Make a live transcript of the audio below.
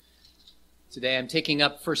Today I'm taking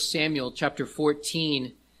up 1 Samuel chapter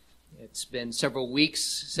 14. It's been several weeks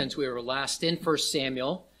since we were last in 1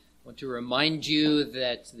 Samuel. I want to remind you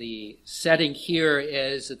that the setting here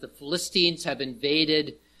is that the Philistines have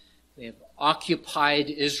invaded, they have occupied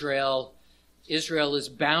Israel. Israel is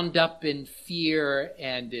bound up in fear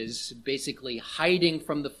and is basically hiding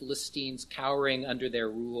from the Philistines, cowering under their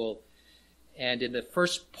rule. And in the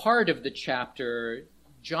first part of the chapter,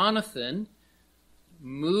 Jonathan,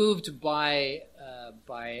 moved by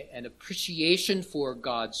an appreciation for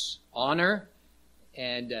God's honor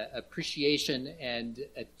and appreciation and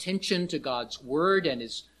attention to God's word and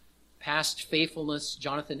his past faithfulness,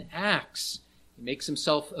 Jonathan acts. He makes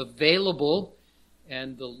himself available,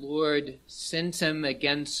 and the Lord sends him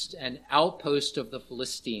against an outpost of the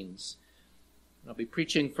Philistines. I'll be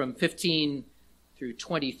preaching from 15 through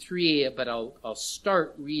 23, but I'll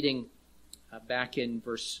start reading back in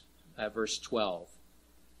verse 12.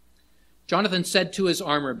 Jonathan said to his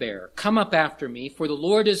armor-bearer, "Come up after me, for the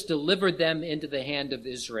Lord has delivered them into the hand of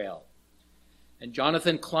Israel." And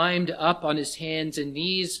Jonathan climbed up on his hands and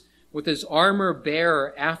knees with his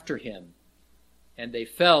armor-bearer after him. And they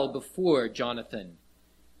fell before Jonathan.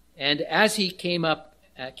 And as he came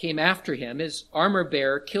after him, his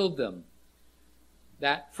armor-bearer killed them.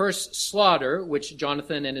 That first slaughter, which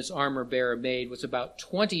Jonathan and his armor-bearer made, was about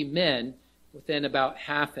 20 men within about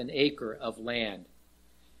half an acre of land.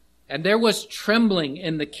 And there was trembling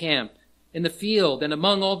in the camp, in the field, and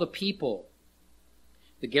among all the people.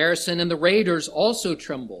 The garrison and the raiders also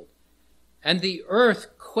trembled, and the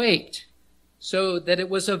earth quaked, so that it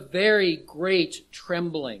was a very great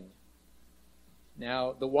trembling.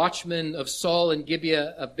 Now the watchmen of Saul and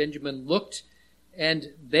Gibeah of Benjamin looked,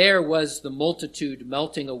 and there was the multitude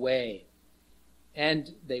melting away.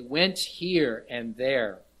 And they went here and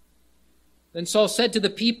there. Then Saul said to the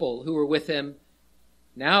people who were with him,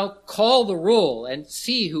 "Now call the roll and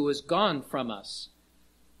see who is gone from us."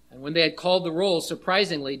 And when they had called the roll,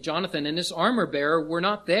 surprisingly, Jonathan and his armor-bearer were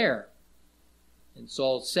not there. And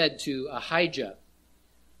Saul said to Ahijah,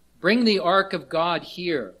 "Bring the ark of God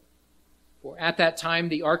here." For at that time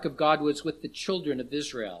the ark of God was with the children of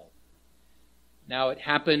Israel. Now it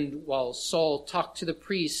happened while Saul talked to the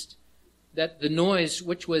priest that the noise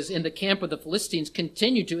which was in the camp of the Philistines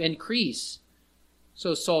continued to increase.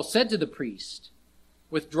 So Saul said to the priest,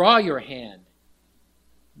 "Withdraw your hand."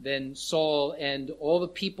 Then Saul and all the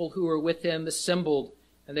people who were with him assembled,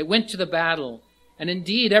 and they went to the battle. And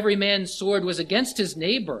indeed every man's sword was against his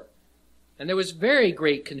neighbor, and there was very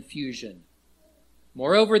great confusion.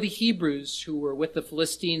 Moreover, the Hebrews who were with the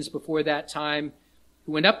Philistines before that time,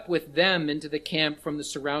 who went up with them into the camp from the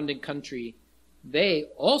surrounding country, they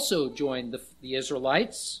also joined the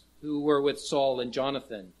Israelites who were with Saul and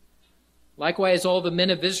Jonathan. Likewise, all the men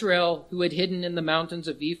of Israel who had hidden in the mountains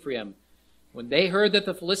of Ephraim, when they heard that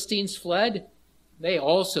the Philistines fled, they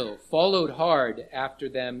also followed hard after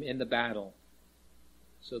them in the battle.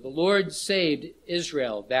 So the Lord saved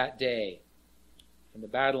Israel that day, and the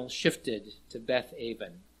battle shifted to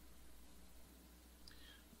Beth-aven.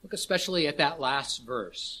 Look especially at that last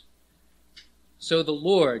verse. So the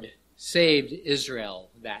Lord saved Israel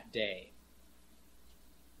that day.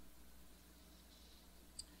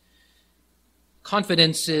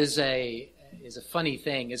 Confidence is a funny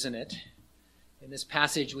thing, isn't it? In this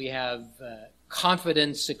passage we have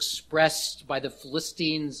confidence expressed by the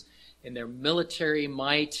Philistines in their military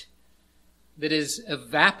might that is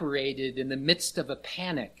evaporated in the midst of a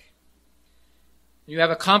panic. You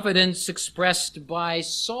have a confidence expressed by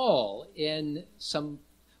Saul in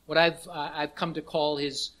what I've come to call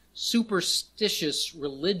his superstitious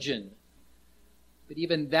religion. But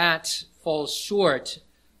even that falls short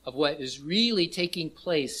of what is really taking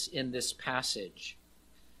place in this passage.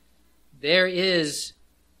 There is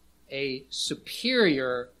a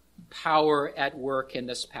superior power at work in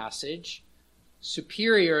this passage,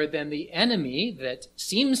 superior than the enemy that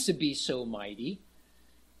seems to be so mighty.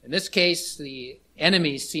 In this case, the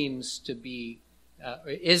enemy seems to be,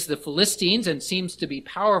 is the Philistines and seems to be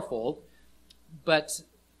powerful, but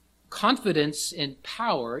confidence in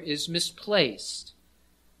power is misplaced.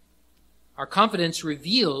 Our confidence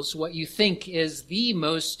reveals what you think is the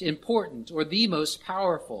most important or the most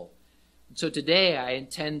powerful. And so today I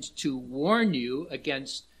intend to warn you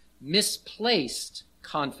against misplaced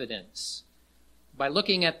confidence by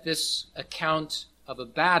looking at this account of a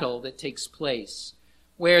battle that takes place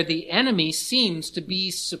where the enemy seems to be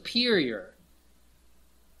superior.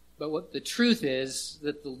 But what the truth is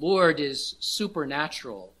that the Lord is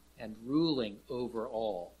supernatural and ruling over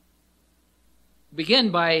all. Begin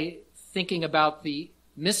by thinking about the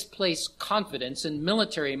misplaced confidence and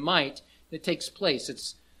military might that takes place.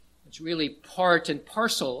 It's It's really part and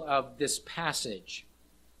parcel of this passage.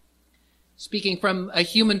 Speaking from a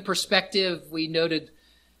human perspective, we noted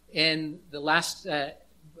in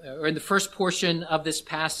the first portion of this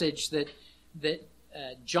passage that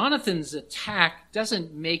Jonathan's attack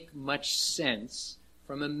doesn't make much sense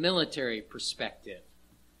from a military perspective.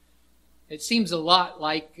 It seems a lot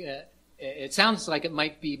like, it sounds like it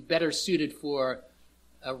might be better suited for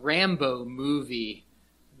a Rambo movie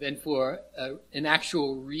than for an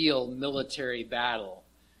actual real military battle.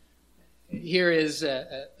 Here is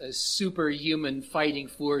a superhuman fighting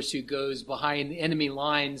force who goes behind the enemy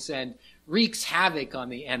lines and wreaks havoc on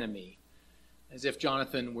the enemy, as if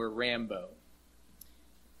Jonathan were Rambo.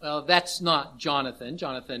 Well, that's not Jonathan.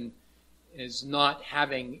 Jonathan is not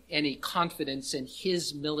having any confidence in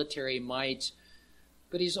his military might,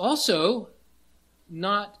 but he's also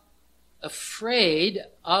not afraid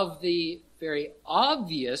of the very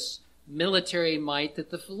obvious military might that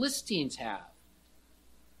the Philistines have.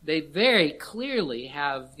 They very clearly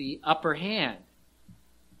have the upper hand.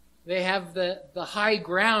 They have the high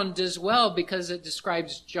ground as well, because it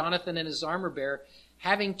describes Jonathan and his armor bearer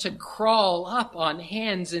having to crawl up on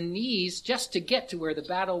hands and knees just to get to where the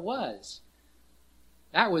battle was.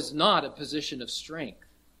 That was not a position of strength.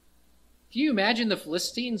 Can you imagine the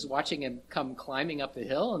Philistines watching him come climbing up the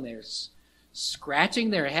hill, and they're scratching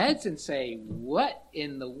their heads and say, "What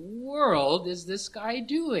in the world is this guy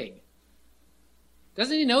doing?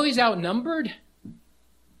 Doesn't he know he's outnumbered?"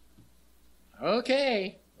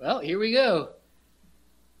 Okay, well, here we go.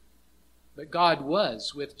 But God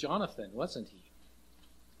was with Jonathan, wasn't he?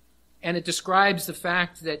 And it describes the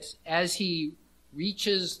fact that as he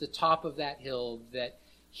reaches the top of that hill, that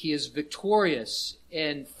he is victorious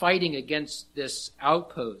in fighting against this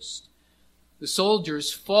outpost. The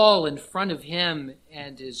soldiers fall in front of him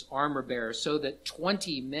and his armor bearer, so that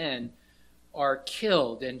 20 men are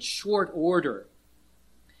killed in short order.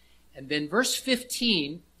 And then verse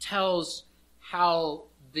 15 tells how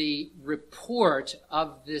the report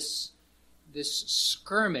of this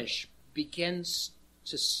skirmish begins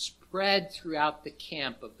to spread throughout the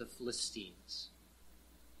camp of the Philistines.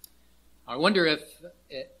 I wonder if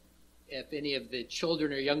any of the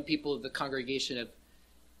children or young people of the congregation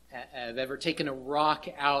have ever taken a rock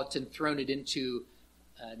out and thrown it into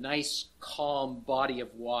a nice, calm body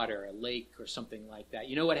of water, a lake or something like that.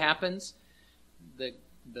 You know what happens? The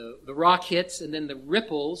rock hits, and then the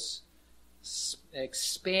ripples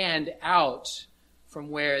expand out from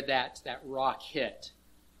where that rock hit.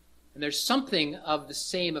 And there's something of the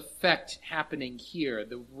same effect happening here.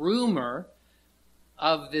 The rumor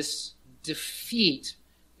of this defeat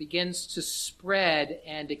begins to spread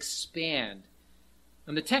and expand.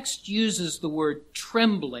 And the text uses the word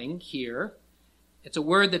trembling here. It's a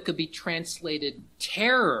word that could be translated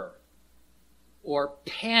terror or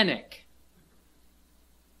panic.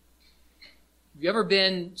 Have you ever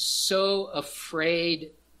been so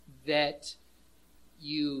afraid that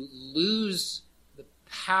you lose the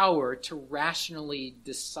power to rationally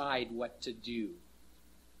decide what to do?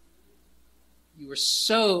 You are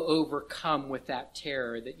so overcome with that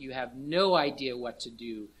terror that you have no idea what to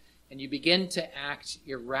do, and you begin to act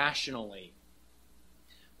irrationally.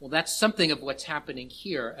 Well, that's something of what's happening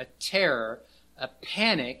here. A terror, a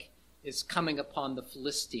panic is coming upon the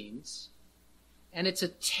Philistines, and it's a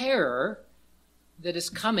terror that is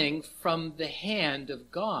coming from the hand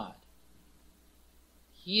of God.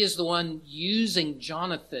 He is the one using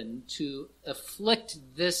Jonathan to afflict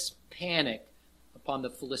this panic upon the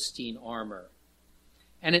Philistine armor.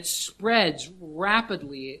 And it spreads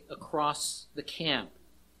rapidly across the camp.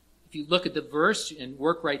 If you look at the verse and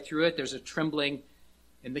work right through it, there's a trembling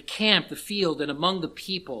in the camp, the field, and among the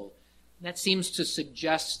people. And that seems to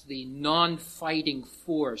suggest the non-fighting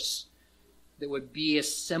force that would be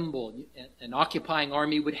assembled. An occupying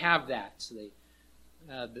army would have that. So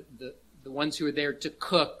the ones who are there to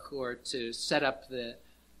cook or to set up the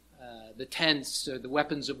tents or the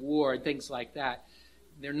weapons of war and things like that.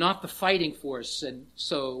 They're not the fighting force. And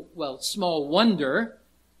so, small wonder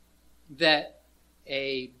that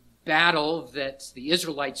a battle that the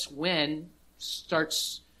Israelites win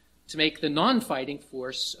starts to make the non-fighting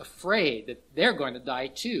force afraid that they're going to die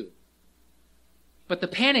too. But the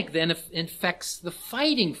panic then infects the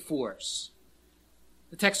fighting force.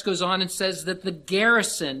 The text goes on and says that the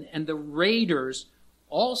garrison and the raiders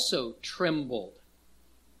also trembled.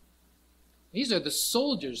 These are the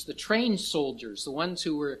soldiers, the trained soldiers, the ones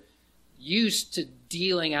who were used to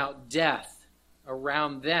dealing out death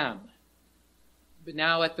around them. But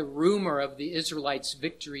now at the rumor of the Israelites'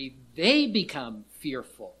 victory, they become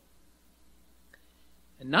fearful.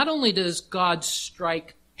 And not only does God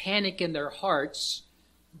strike panic in their hearts,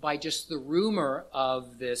 by just the rumor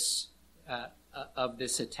of this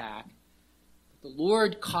attack. The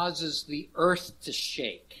Lord causes the earth to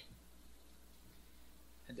shake.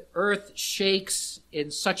 And the earth shakes in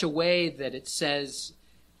such a way that it says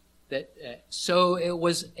that so it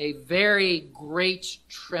was a very great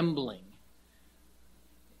trembling.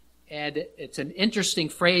 And it's an interesting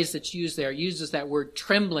phrase that's used there. It uses that word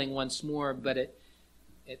trembling once more, but it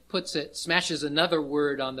smashes another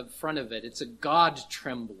word on the front of it. It's a God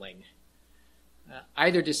trembling.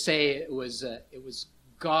 Either to say it was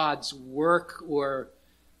God's work, or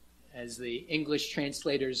as the English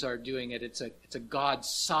translators are doing it, it's a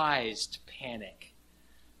God-sized panic.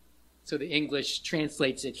 So the English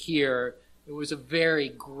translates it here, it was a very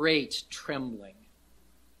great trembling.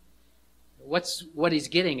 What he's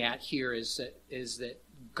getting at here is that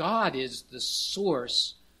God is the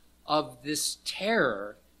source of this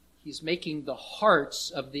terror. He's making the hearts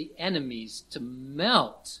of the enemies to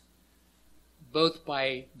melt, both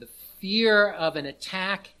by the fear of an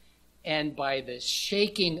attack and by the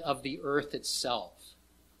shaking of the earth itself.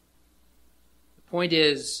 The point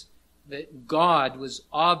is that God was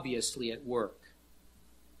obviously at work.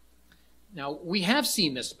 Now, we have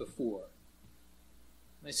seen this before.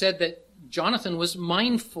 I said that Jonathan was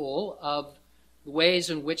mindful of the ways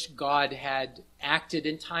in which God had acted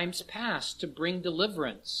in times past to bring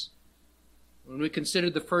deliverance. When we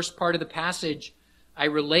considered the first part of the passage, I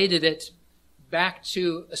related it back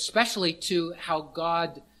especially to how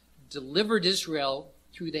God delivered Israel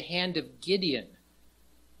through the hand of Gideon.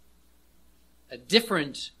 A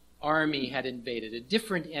different army had invaded, a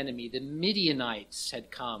different enemy. The Midianites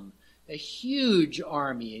had come, a huge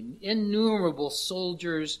army, innumerable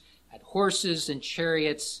soldiers, had horses and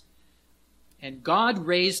chariots. And God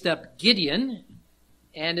raised up Gideon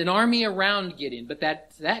and an army around Gideon. But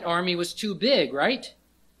that army was too big, right?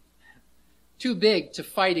 Too big to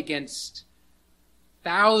fight against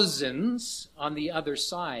thousands on the other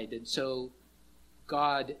side. And so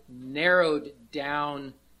God narrowed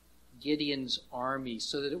down Gideon's army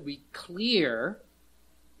so that it would be clear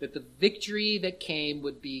that the victory that came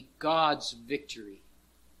would be God's victory.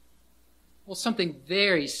 Well, something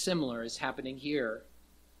very similar is happening here.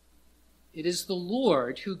 It is the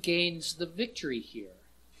Lord who gains the victory here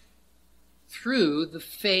through the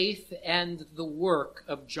faith and the work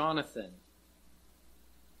of Jonathan.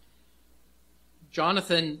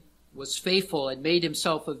 Jonathan was faithful and made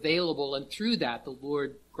himself available, and through that the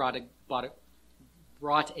Lord brought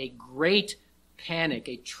a great panic,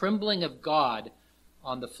 a trembling of God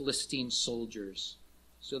on the Philistine soldiers,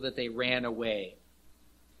 so that they ran away.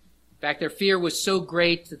 In fact, their fear was so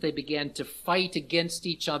great that they began to fight against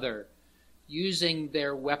each other, using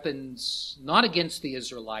their weapons not against the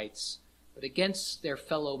Israelites, but against their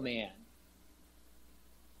fellow man.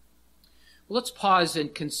 Well, let's pause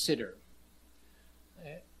and consider.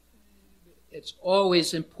 It's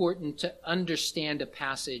always important to understand a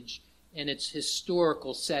passage in its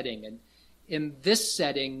historical setting. And in this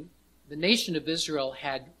setting, the nation of Israel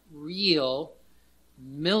had real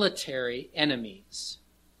military enemies.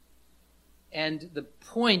 And the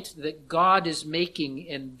point that God is making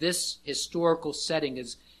in this historical setting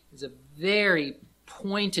is a very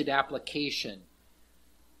pointed application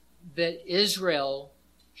that Israel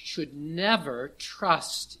should never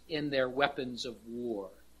trust in their weapons of war.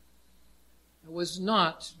 It was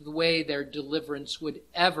not the way their deliverance would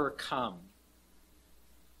ever come.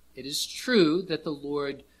 It is true that the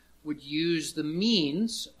Lord would use the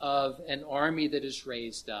means of an army that is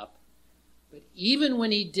raised up, but even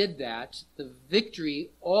when he did that, the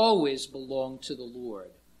victory always belonged to the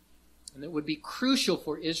Lord. And it would be crucial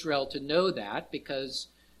for Israel to know that, because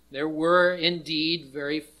there were indeed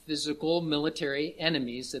very physical military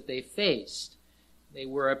enemies that they faced. They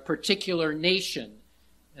were a particular nation,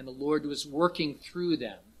 and the Lord was working through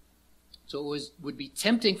them. So it would be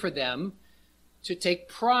tempting for them to take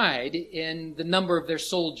pride in the number of their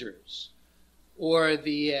soldiers, or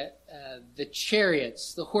the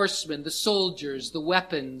chariots, the horsemen, the soldiers, the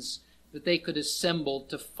weapons that they could assemble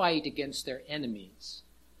to fight against their enemies.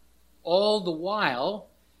 All the while,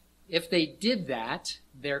 if they did that,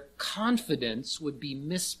 their confidence would be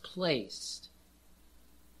misplaced.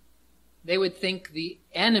 They would think the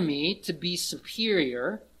enemy to be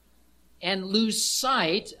superior and lose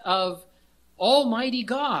sight of Almighty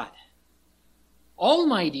God,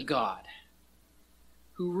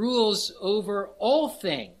 who rules over all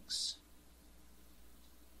things.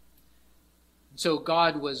 So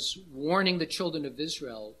God was warning the children of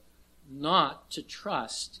Israel not to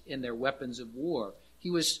trust in their weapons of war.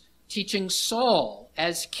 He was teaching Saul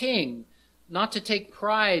as king not to take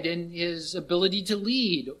pride in his ability to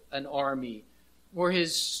lead an army or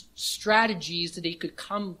his strategies that he could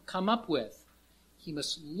come up with. He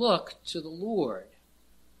must look to the Lord.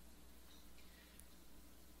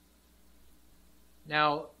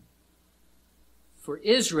 Now, for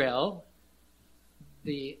Israel,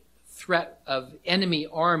 the threat of enemy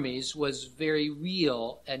armies was very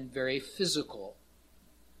real and very physical.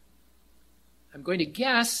 I'm going to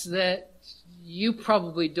guess that you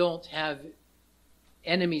probably don't have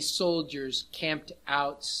enemy soldiers camped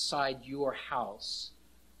outside your house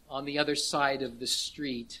on the other side of the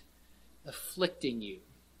street afflicting you.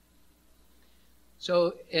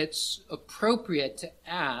 So it's appropriate to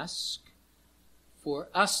ask for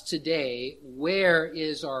us today, where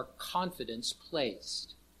is our confidence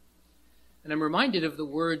placed? And I'm reminded of the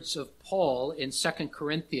words of Paul in 2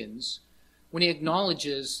 Corinthians when he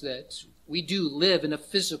acknowledges that we do live in a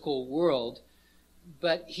physical world,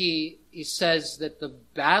 but he says that the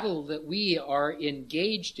battle that we are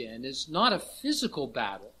engaged in is not a physical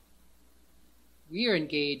battle. We are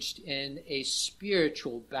engaged in a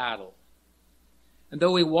spiritual battle. And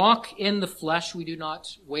though we walk in the flesh, we do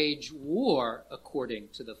not wage war according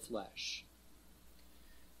to the flesh.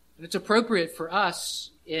 And it's appropriate for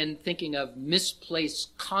us in thinking of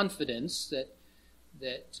misplaced confidence that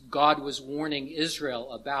God was warning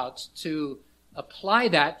Israel about, to apply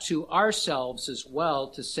that to ourselves as well,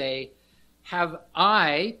 to say, have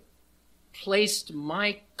I placed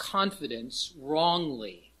my confidence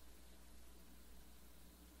wrongly?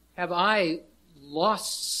 Have I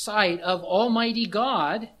lost sight of Almighty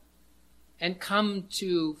God and come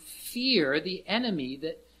to fear the enemy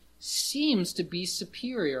that seems to be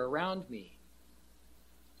superior around me?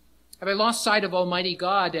 Have I lost sight of Almighty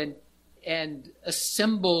God and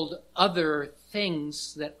assembled other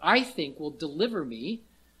things that I think will deliver me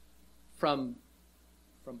from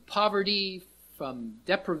poverty, from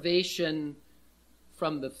deprivation,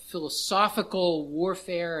 from the philosophical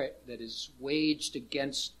warfare that is waged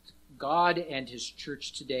against God and his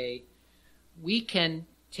church today? We can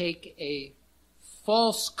take a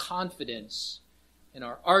false confidence in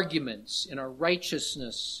our arguments, in our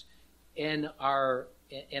righteousness, in our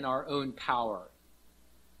own power.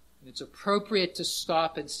 And it's appropriate to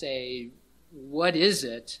stop and say, what is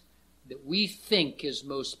it that we think is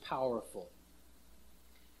most powerful?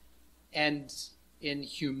 And in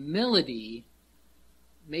humility,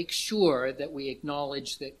 make sure that we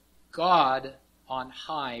acknowledge that God on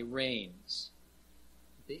high reigns.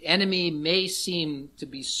 The enemy may seem to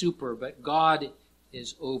be super, but God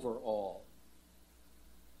is over all.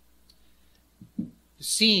 The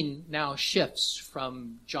scene now shifts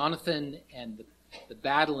from Jonathan and the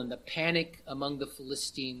battle and the panic among the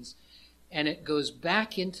Philistines, and it goes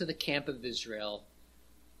back into the camp of Israel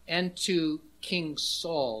and to King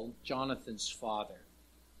Saul, Jonathan's father.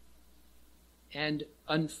 And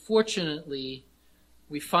unfortunately,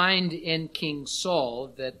 we find in King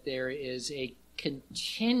Saul that there is a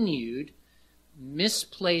continued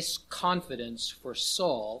misplaced confidence for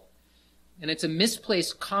Saul. And it's a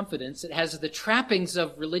misplaced confidence. It has the trappings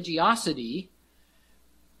of religiosity.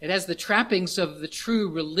 It has the trappings of the true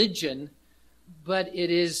religion, but it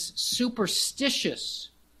is superstitious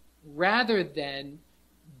rather than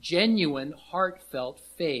genuine, heartfelt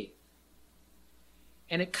faith.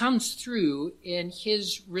 And it comes through in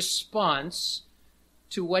his response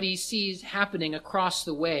to what he sees happening across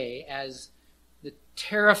the way as the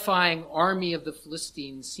terrifying army of the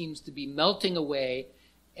Philistines seems to be melting away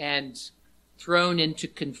and thrown into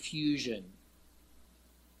confusion.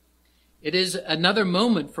 It is another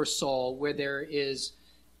moment for Saul where there is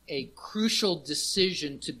a crucial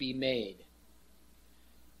decision to be made.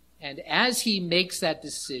 And as he makes that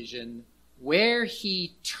decision, where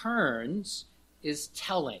he turns is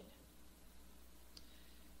telling.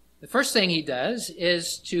 The first thing he does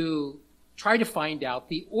is to try to find out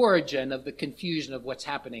the origin of the confusion of what's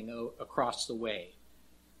happening across the way.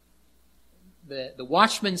 The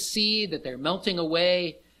watchmen see that they're melting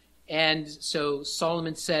away, and so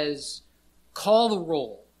Solomon says, call the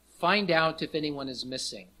roll, find out if anyone is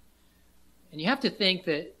missing. And you have to think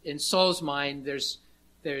that in Saul's mind, there's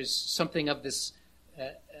something of this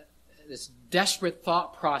desperate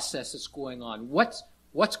thought process that's going on. What's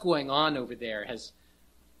going on over there? Has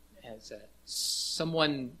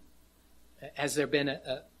there been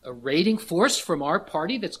a raiding force from our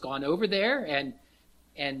party that's gone over there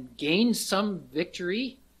and gained some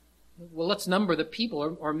victory? Well, let's number the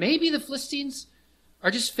people. Or maybe the Philistines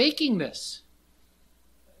are just faking this.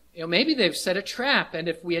 Maybe they've set a trap, and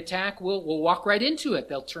if we attack, we'll walk right into it.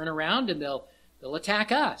 They'll turn around and they'll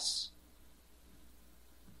attack us.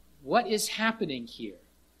 What is happening here?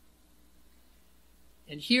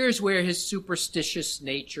 And here's where his superstitious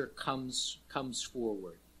nature comes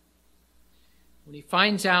forward. When he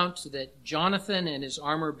finds out that Jonathan and his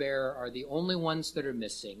armor bearer are the only ones that are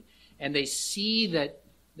missing, and they see that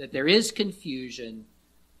there is confusion,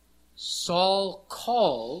 Saul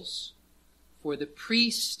calls for the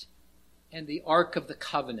priest and the Ark of the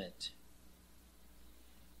Covenant.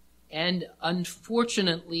 And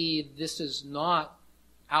unfortunately, this is not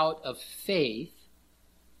out of faith,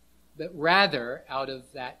 but rather out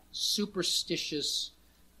of that superstitious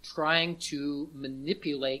trying to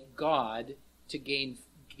manipulate God to gain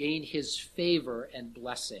his favor and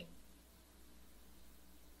blessing.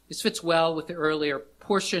 This fits well with the earlier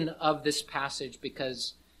portion of this passage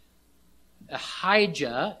because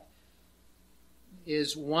Ahijah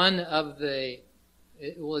is a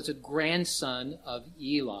grandson of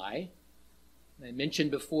Eli. I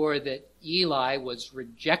mentioned before that Eli was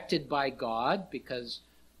rejected by God because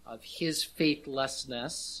of his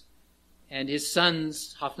faithlessness, and his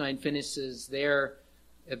sons, Hophni and Phinehas, their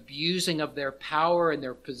abusing of their power and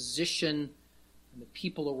their position and the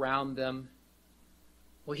people around them.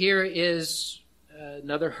 Well, here is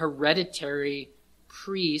another hereditary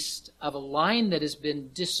priest of a line that has been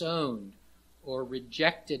disowned or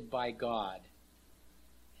rejected by God.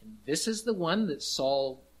 And this is the one that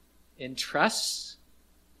Saul entrusts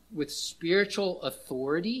with spiritual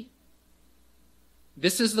authority.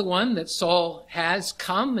 This is the one that Saul has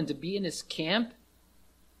come and to be in his camp,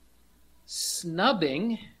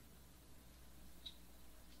 snubbing,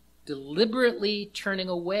 deliberately turning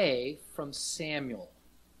away from Samuel.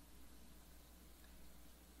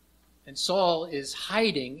 And Saul is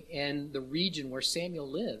hiding in the region where Samuel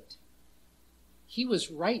lived. He was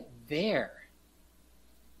right there.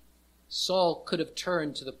 Saul could have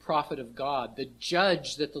turned to the prophet of God, the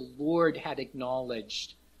judge that the Lord had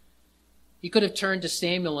acknowledged. He could have turned to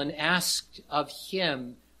Samuel and asked of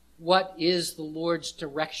him, what is the Lord's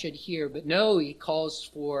direction here? But no, he calls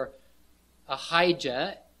for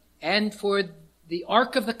Ahijah and for the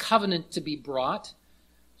Ark of the Covenant to be brought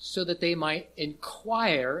so that they might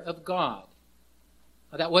inquire of God.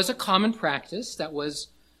 Now, that was a common practice. That was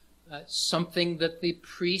something that the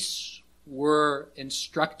priests were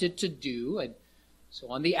instructed to do. And so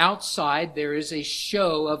on the outside, there is a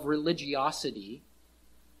show of religiosity.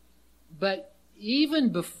 But even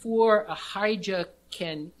before Ahijah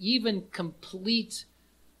can even complete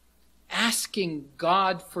asking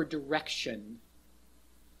God for direction,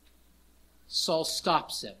 Saul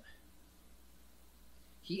stops him.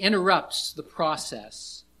 He interrupts the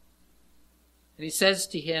process. And he says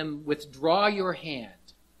to him, withdraw your hand.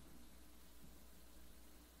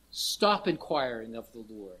 Stop inquiring of the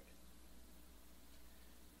Lord.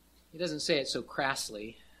 He doesn't say it so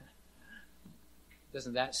crassly.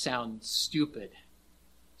 Doesn't that sound stupid?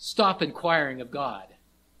 Stop inquiring of God.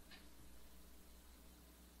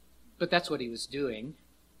 But that's what he was doing.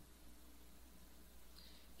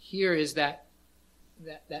 Here is that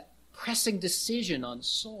pressing decision on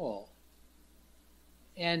Saul.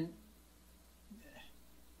 And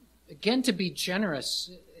again, to be generous,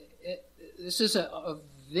 this is a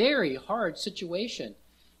very hard situation.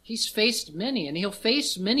 He's faced many, and he'll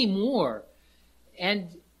face many more.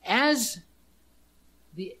 And as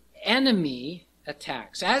the enemy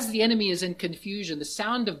attacks, as the enemy is in confusion, the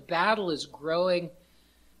sound of battle is growing,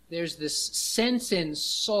 there's this sense in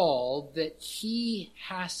Saul that he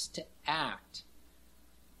has to act.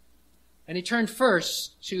 And he turned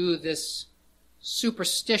first to this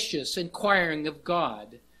superstitious inquiring of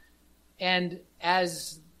God. And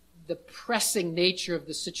as the pressing nature of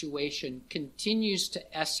the situation continues to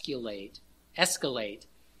escalate,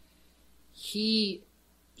 he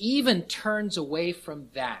even turns away from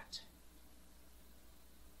that.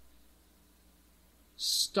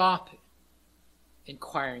 Stop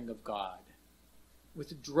inquiring of God.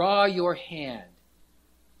 Withdraw your hand.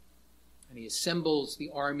 And he assembles the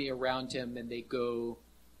army around him, and they go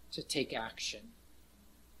to take action.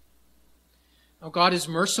 Now, God is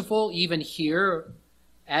merciful even here.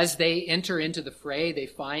 As they enter into the fray, they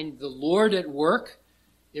find the Lord at work.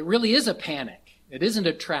 It really is a panic. It isn't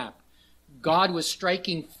a trap. God was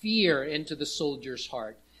striking fear into the soldiers'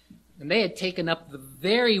 heart. And they had taken up the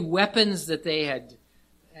very weapons that they had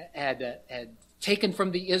taken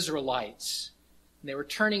from the Israelites. And they were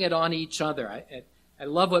turning it on each other. I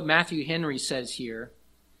love what Matthew Henry says here.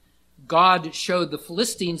 God showed the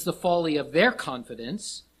Philistines the folly of their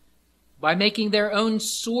confidence by making their own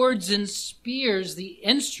swords and spears the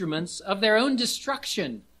instruments of their own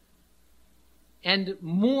destruction, and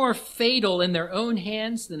more fatal in their own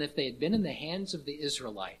hands than if they had been in the hands of the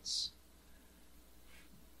Israelites.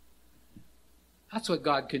 That's what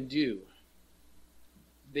God can do.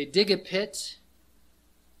 They dig a pit,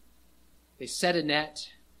 they set a net,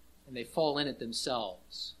 and they fall in it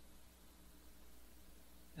themselves.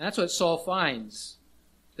 And that's what Saul finds.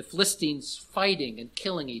 The Philistines fighting and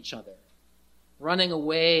killing each other, running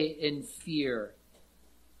away in fear.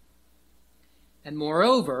 And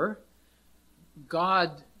moreover,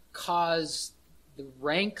 God caused the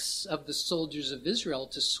ranks of the soldiers of Israel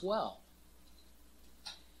to swell.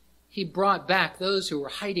 He brought back those who were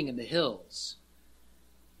hiding in the hills,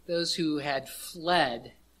 those who had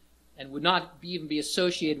fled and would not even be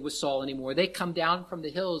associated with Saul anymore. They come down from the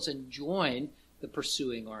hills and join the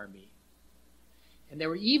pursuing army. And there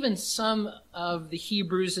were even some of the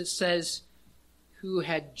Hebrews, it says, who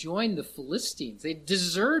had joined the Philistines. They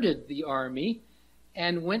deserted the army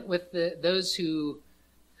and went with those who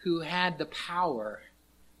had the power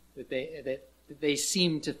that they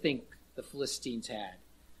seemed to think the Philistines had.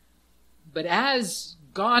 But as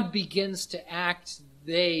God begins to act,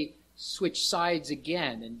 they switch sides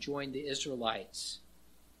again and join the Israelites.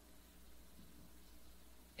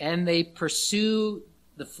 And they pursue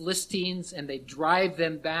the Philistines and they drive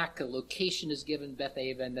them back. A location is given,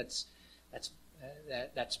 Beth-aven, that's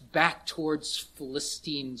back towards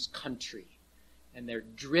Philistines' country. And they're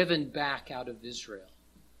driven back out of Israel.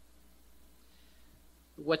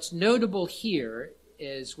 What's notable here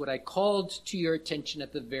is what I called to your attention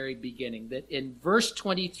at the very beginning, that in verse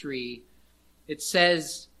 23, it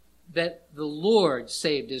says that the Lord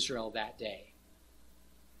saved Israel that day.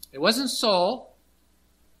 It wasn't Saul.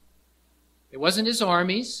 It wasn't his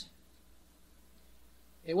armies.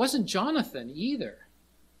 It wasn't Jonathan either.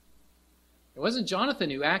 It wasn't Jonathan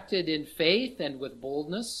who acted in faith and with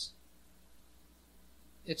boldness.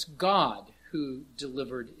 It's God who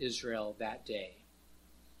delivered Israel that day.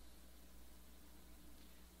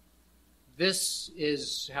 This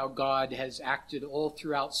is how God has acted all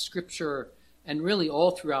throughout Scripture and really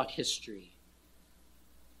all throughout history.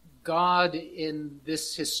 God, in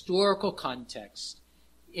this historical context,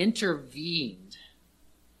 intervened,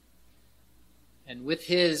 and with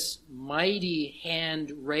his mighty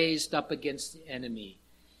hand raised up against the enemy,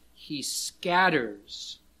 he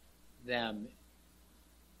scatters them,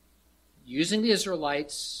 using the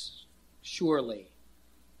Israelites, surely,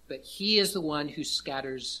 but he is the one who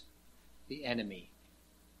scatters the enemy.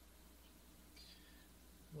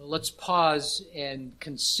 Well, let's pause and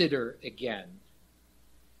consider again.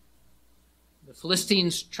 The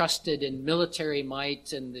Philistines trusted in military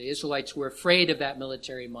might, and the Israelites were afraid of that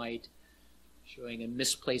military might, showing a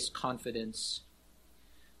misplaced confidence.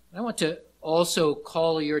 I want to also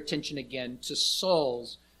call your attention again to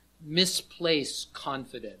Saul's misplaced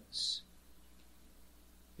confidence.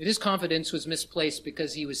 His confidence was misplaced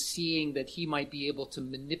because he was seeing that he might be able to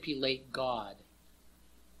manipulate God.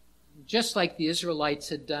 Just like the Israelites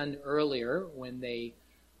had done earlier when they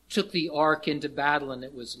took the ark into battle and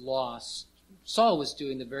it was lost, Saul was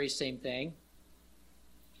doing the very same thing.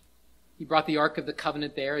 He brought the Ark of the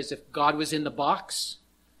Covenant there as if God was in the box,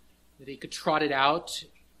 that he could trot it out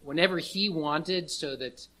whenever he wanted so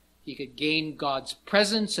that he could gain God's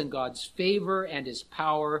presence and God's favor and his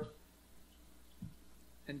power.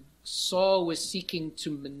 And Saul was seeking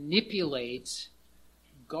to manipulate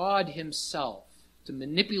God himself, to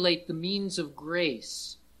manipulate the means of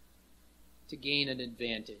grace to gain an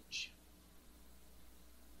advantage.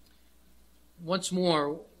 Once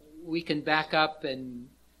more, we can back up and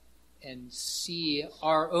see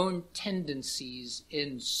our own tendencies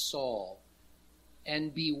in Saul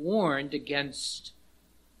and be warned against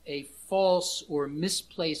a false or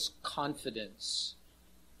misplaced confidence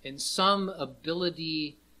in some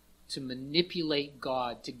ability to manipulate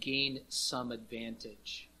God to gain some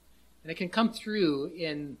advantage. And it can come through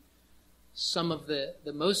in some of the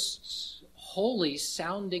most holy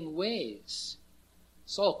sounding ways.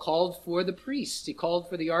 Saul called for the priests. He called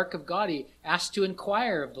for the ark of God. He asked to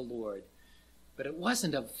inquire of the Lord. But it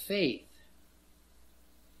wasn't of faith.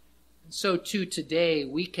 And so too today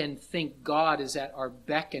we can think God is at our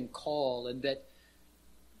beck and call, and that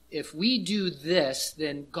if we do this,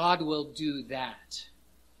 then God will do that.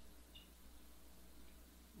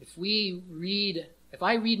 If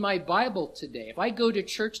I read my Bible today, if I go to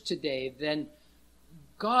church today, then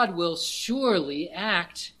God will surely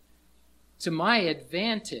act to my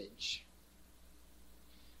advantage.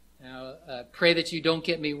 Now, pray that you don't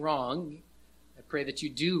get me wrong. I pray that you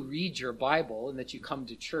do read your Bible and that you come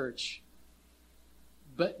to church,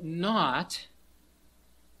 but not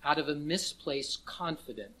out of a misplaced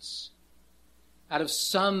confidence, out of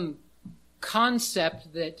some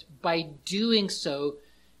concept that by doing so,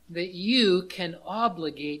 that you can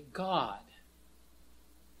obligate God.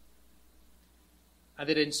 And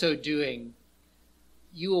that in so doing,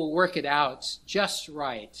 you will work it out just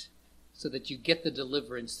right so that you get the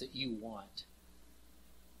deliverance that you want.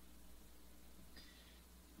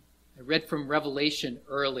 I read from Revelation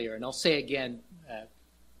earlier, and I'll say again,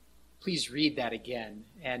 please read that again.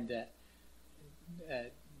 And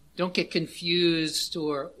don't get confused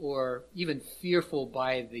or even fearful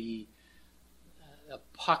by the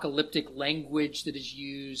apocalyptic language that is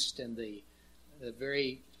used and the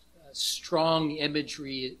very strong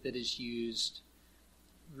imagery that is used.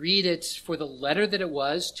 Read it for the letter that it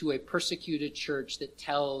was to a persecuted church that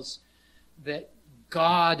tells that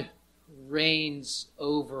God reigns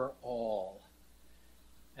over all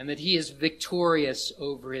and that he is victorious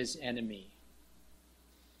over his enemy.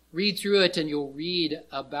 Read through it and you'll read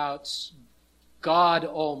about God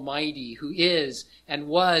Almighty, who is and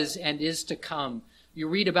was and is to come. You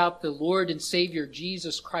read about the Lord and Savior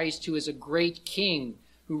Jesus Christ, who is a great king,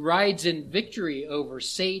 who rides in victory over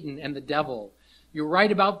Satan and the devil. You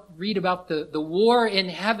read about the war in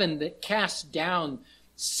heaven that casts down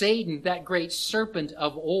Satan, that great serpent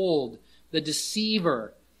of old, the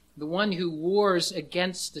deceiver, the one who wars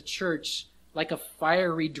against the church like a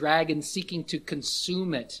fiery dragon seeking to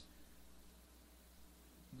consume it.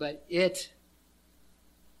 But it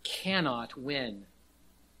cannot win.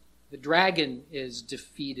 The dragon is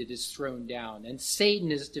defeated, is thrown down, and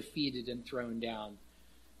Satan is defeated and thrown down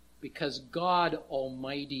because God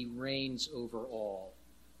Almighty reigns over all.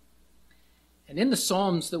 And in the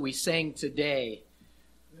Psalms that we sang today,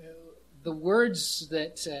 the words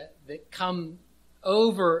that come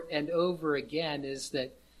over and over again is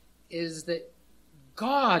that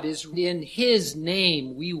God is in his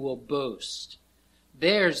name we will boast.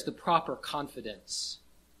 There's the proper confidence.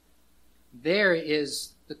 There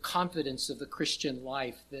is the confidence of the Christian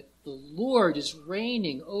life that the Lord is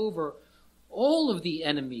reigning over all of the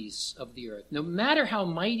enemies of the earth. No matter how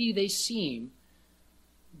mighty they seem,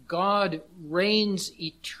 God reigns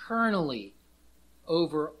eternally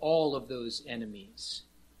over all of those enemies.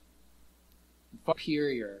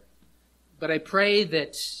 Superior. But I pray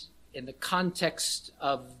that in the context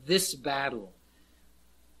of this battle,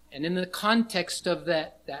 and in the context of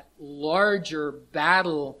that larger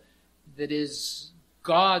battle that is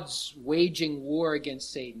God's waging war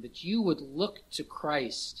against Satan, that you would look to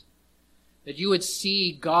Christ, that you would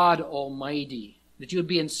see God Almighty, that you would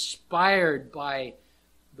be inspired by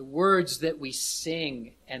the words that we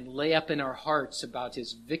sing and lay up in our hearts about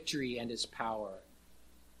his victory and his power,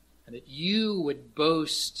 and that you would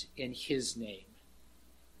boast in his name.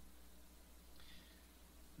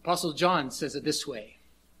 Apostle John says it this way: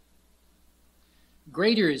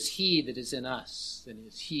 greater is he that is in us than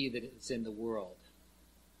is he that is in the world.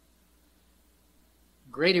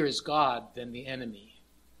 Greater is God than the enemy.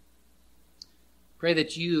 Pray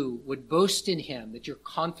that you would boast in him, that your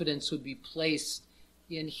confidence would be placed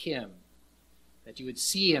in him, that you would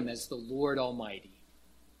see him as the Lord Almighty.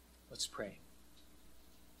 Let's pray.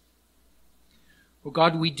 Oh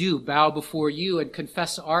God, we do bow before you and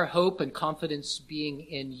confess our hope and confidence being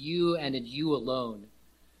in you and in you alone.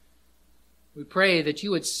 We pray that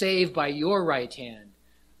you would save by your right hand,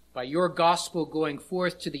 by your gospel going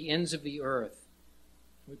forth to the ends of the earth.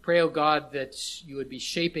 We pray, O God, that you would be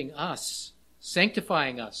shaping us,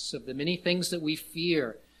 sanctifying us of the many things that we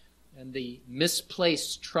fear and the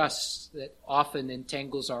misplaced trust that often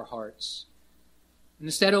entangles our hearts. And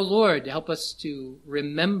instead, O Lord, help us to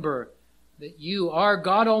remember that you are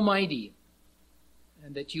God Almighty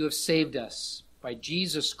and that you have saved us by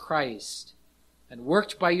Jesus Christ and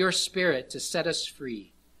worked by your Spirit to set us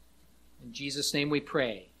free. In Jesus' name we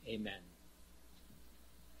pray. Amen.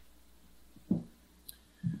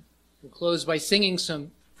 We'll close by singing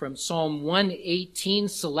some from Psalm 118,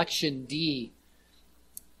 selection D.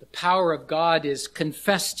 The power of God is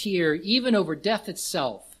confessed here, even over death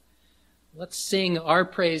itself. Let's sing our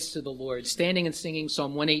praise to the Lord, standing and singing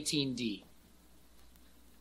Psalm 118D.